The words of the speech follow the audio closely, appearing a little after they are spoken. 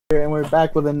And we're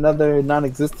back with another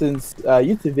non-existent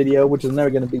YouTube video, which is never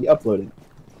going to be uploaded.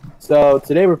 So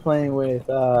today we're playing with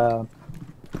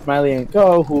Smiley and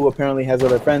Co, who apparently has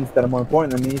other friends that are more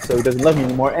important than me, so he doesn't love me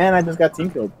anymore. And I just got team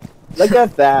killed. Look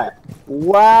at that!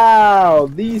 Wow,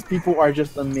 these people are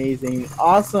just amazing,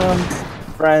 awesome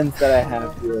friends that I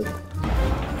have here.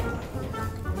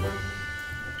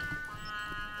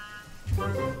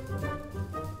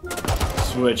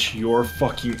 Switch, you're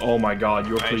fucking. Oh my god,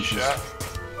 your place is.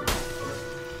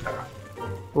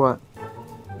 What?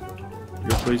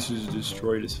 Your place is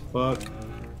destroyed as fuck.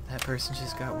 That person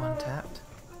just got one tapped.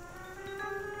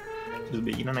 Just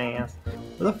beating an ass.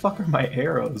 Where the fuck are my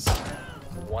arrows?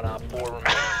 1 op 4 remaining.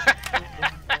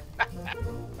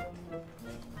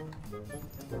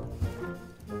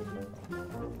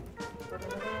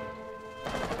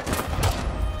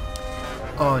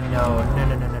 Oh no,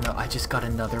 I just got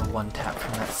another one tap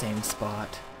from that same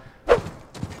spot.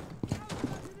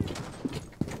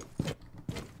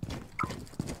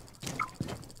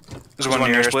 There's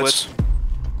one near splits.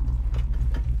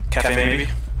 Cafe maybe.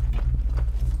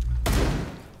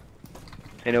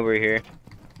 And over here.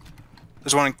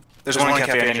 There's one in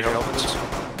cafe I need help.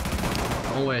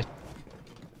 No way.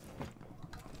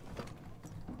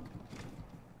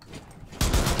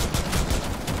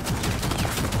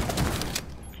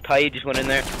 Ty just went in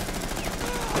there.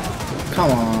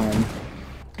 Come on.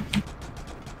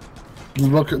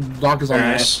 Look, Doc is on the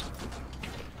left.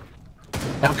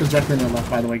 Doc is directly on the left,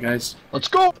 by the way, guys. Let's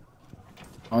go!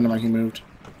 Oh, no, he moved.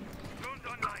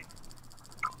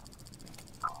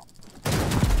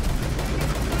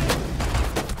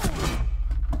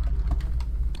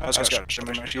 I was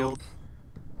got my shield.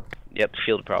 Yep,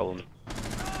 shield problem.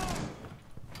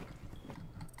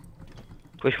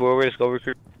 Push forward, let's go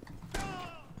recruit.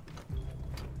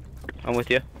 I'm with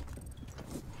you.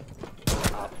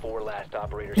 Op 4 last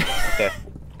operators. Okay.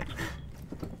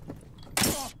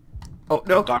 Oh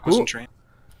no! Doc wasn't trained.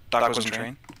 Doc wasn't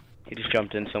trained. He just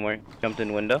jumped in somewhere. Jumped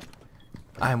in window.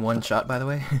 I'm one shot, by the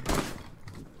way.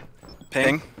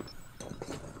 Ping.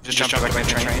 Just jumped back in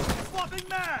train.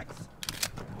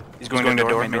 He's going to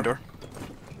door, main door.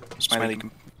 Smiley.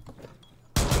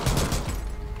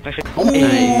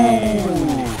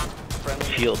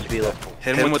 Shield below.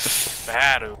 Hit him with the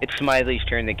fat. It's Smiley's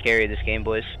turn to carry this game,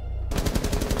 boys.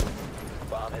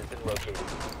 Bomb has been located.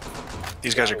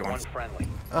 These guys are going. One friendly.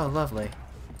 Oh, lovely.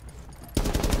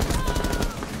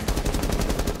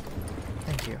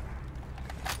 Thank you.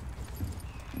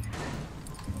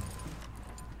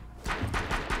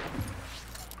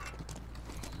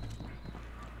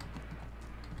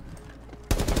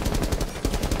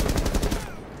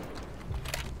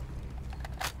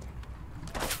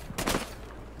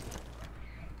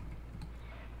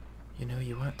 You know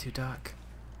you want to, Doc.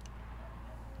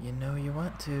 You know you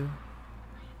want to.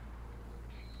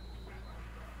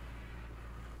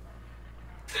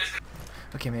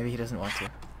 Okay, maybe he doesn't want to.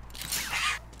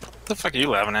 What the fuck are you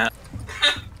laughing at?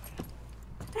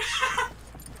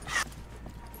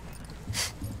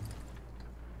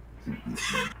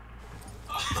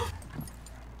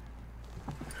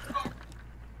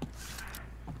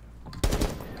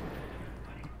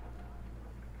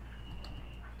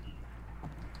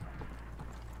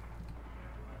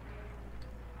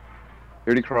 He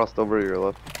already crossed over to your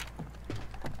left.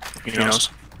 He knows.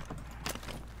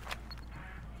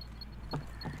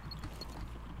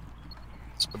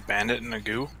 It's a bandit and a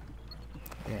goo.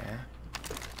 Yeah.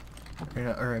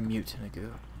 Or a mute and a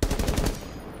goo.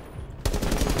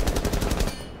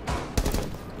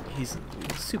 He's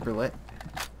super lit.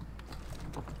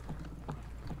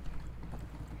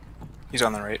 He's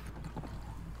on the right.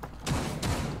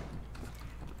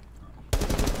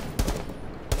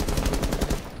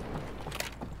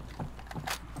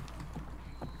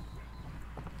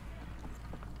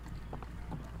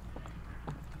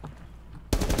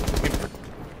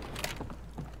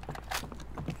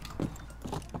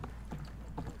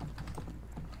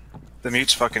 The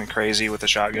mute's fucking crazy with the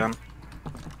shotgun.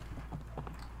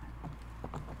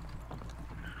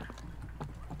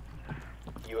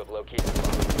 You have located the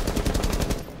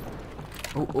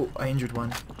bomb. Oh, I injured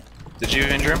one. Did you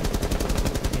injure him?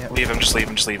 Yeah. Leave him, just leave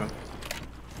him.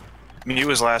 Mute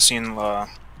was last seen in the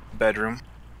bedroom.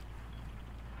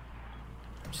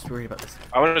 I'm just worried about this.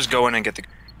 I would just go in and get the...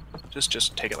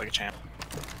 Just take it like a champ.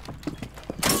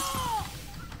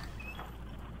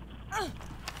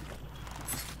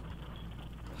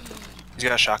 He's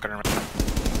got a shotgun.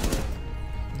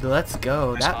 Let's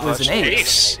go. That was an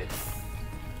ace.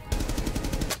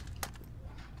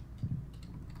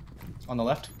 On the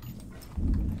left?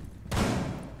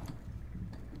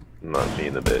 Not me,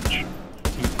 the bitch.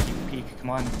 Peek,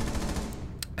 come on.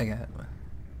 I got it.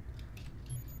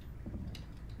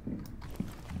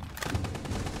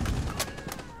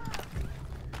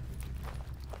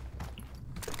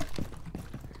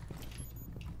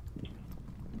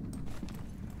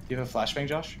 Do you have a flashbang,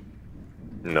 Josh?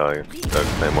 No, that's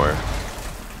Claymore.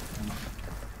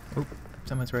 Oop,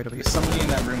 someone's right over here. There's somebody in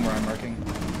that room where I'm marking.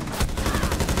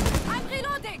 I'm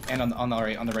reloading. And on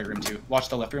the right room too. Watch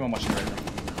the left room, I'm watching the right room.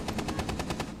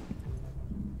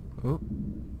 Oop.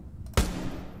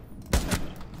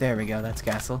 There we go, that's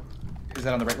Castle. Is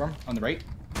that on the right room? On the right?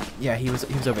 Yeah, he was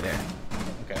over there.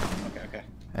 Okay, okay, okay.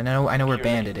 I know where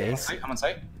Bandit is. I'm on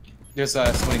site. There's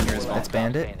someone in here as well. That's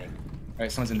Bandit.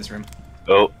 Alright, someone's in this room.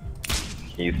 Oh,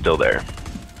 he's still there.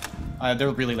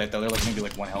 They're really late though. They're like maybe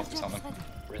like 1 health or something.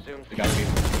 Resume. They gotta be.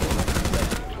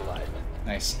 Neutralized.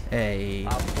 Nice. Hey.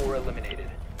 Op 4 eliminated.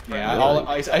 Yeah,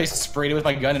 I sprayed it with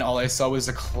my gun and all I saw was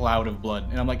a cloud of blood.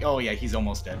 And I'm like, oh yeah, he's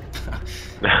almost dead.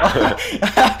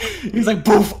 He's like,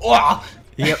 boof! Oh!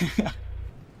 Yep.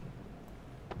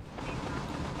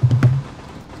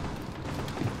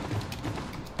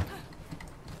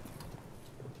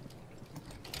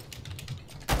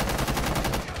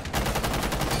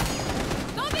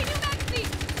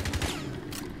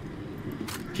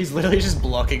 He's literally just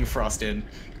blocking Frost in.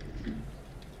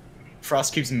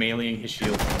 Frost keeps meleeing his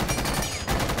shield.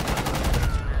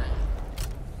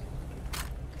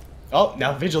 Oh,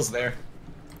 now Vigil's there.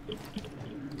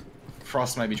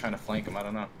 Frost might be trying to flank him, I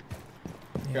don't know.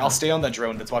 Here, I'll stay on the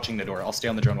drone that's watching the door. I'll stay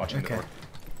on the drone watching the door.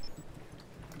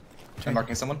 I'm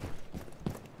marking someone.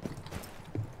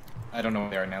 I don't know where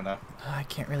they are now, though. I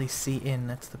can't really see in,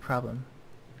 that's the problem.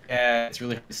 Yeah, it's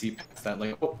really hard to see past that.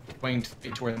 Like, oh, going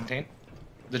toward the contain.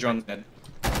 The drone's dead.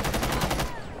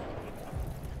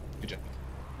 Good job.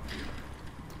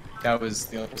 That was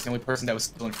the only person that was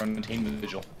still in front of contain with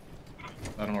Vigil.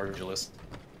 I don't know where Vigil is.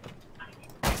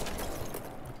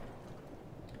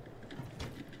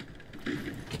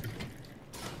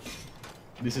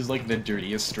 This is like the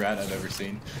dirtiest strat I've ever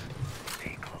seen.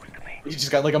 You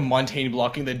just got like a Montaigne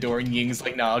blocking the door and Ying's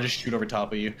like, nah, I'll just shoot over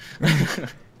top of you.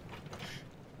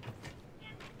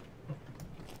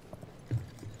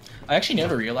 I actually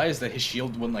never realized that his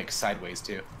shield went like sideways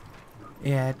too.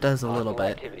 Yeah, it does a little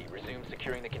bit. Activity. Resume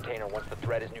securing the container once the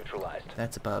threat is neutralized.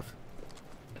 That's above.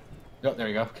 Oh, there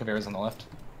you go. Caveira's on the left.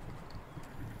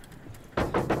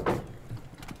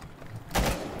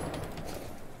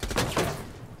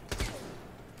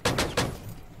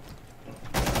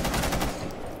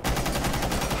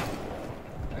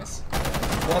 Nice.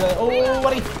 Oh,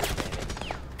 buddy!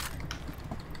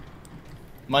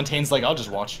 Montaigne's like, I'll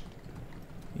just watch.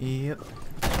 Yep.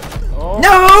 Oh.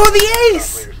 No, the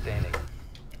ace!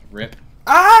 Rip.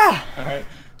 Ah! Alright.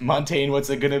 Montaigne, what's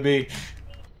it gonna be?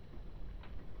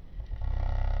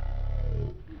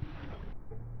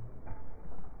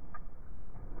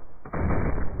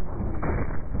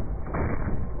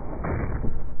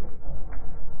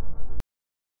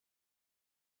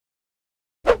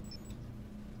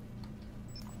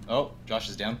 Oh, Josh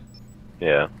is down.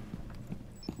 Yeah.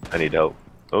 I need help.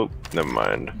 Oh, never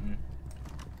mind.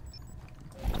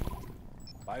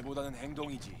 말보다는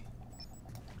행동이지.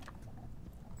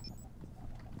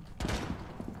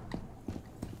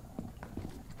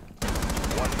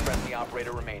 One friendly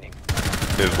operator remaining.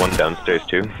 There's one downstairs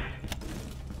too.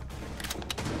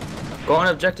 Go on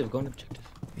objective, go on objective.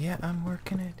 Yeah, I'm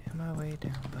working it in my way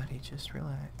down, buddy. Just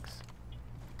relax.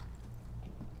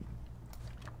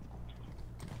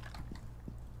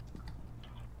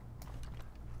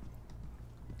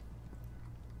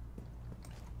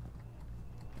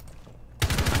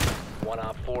 One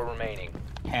op 4 remaining.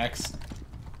 Hacks.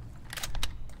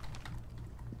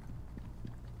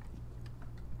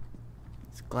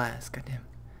 It's glass, goddamn.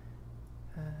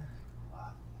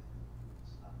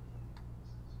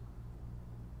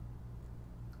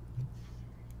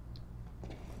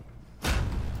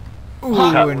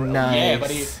 Ooh, nice. Yeah,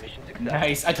 buddy.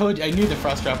 Nice. I told you, I knew the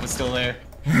frost drop was still there.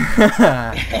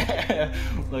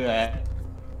 Look at that.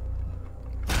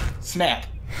 Snap.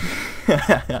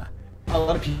 A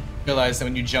lot of people realize that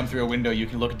when you jump through a window, you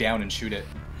can look down and shoot it.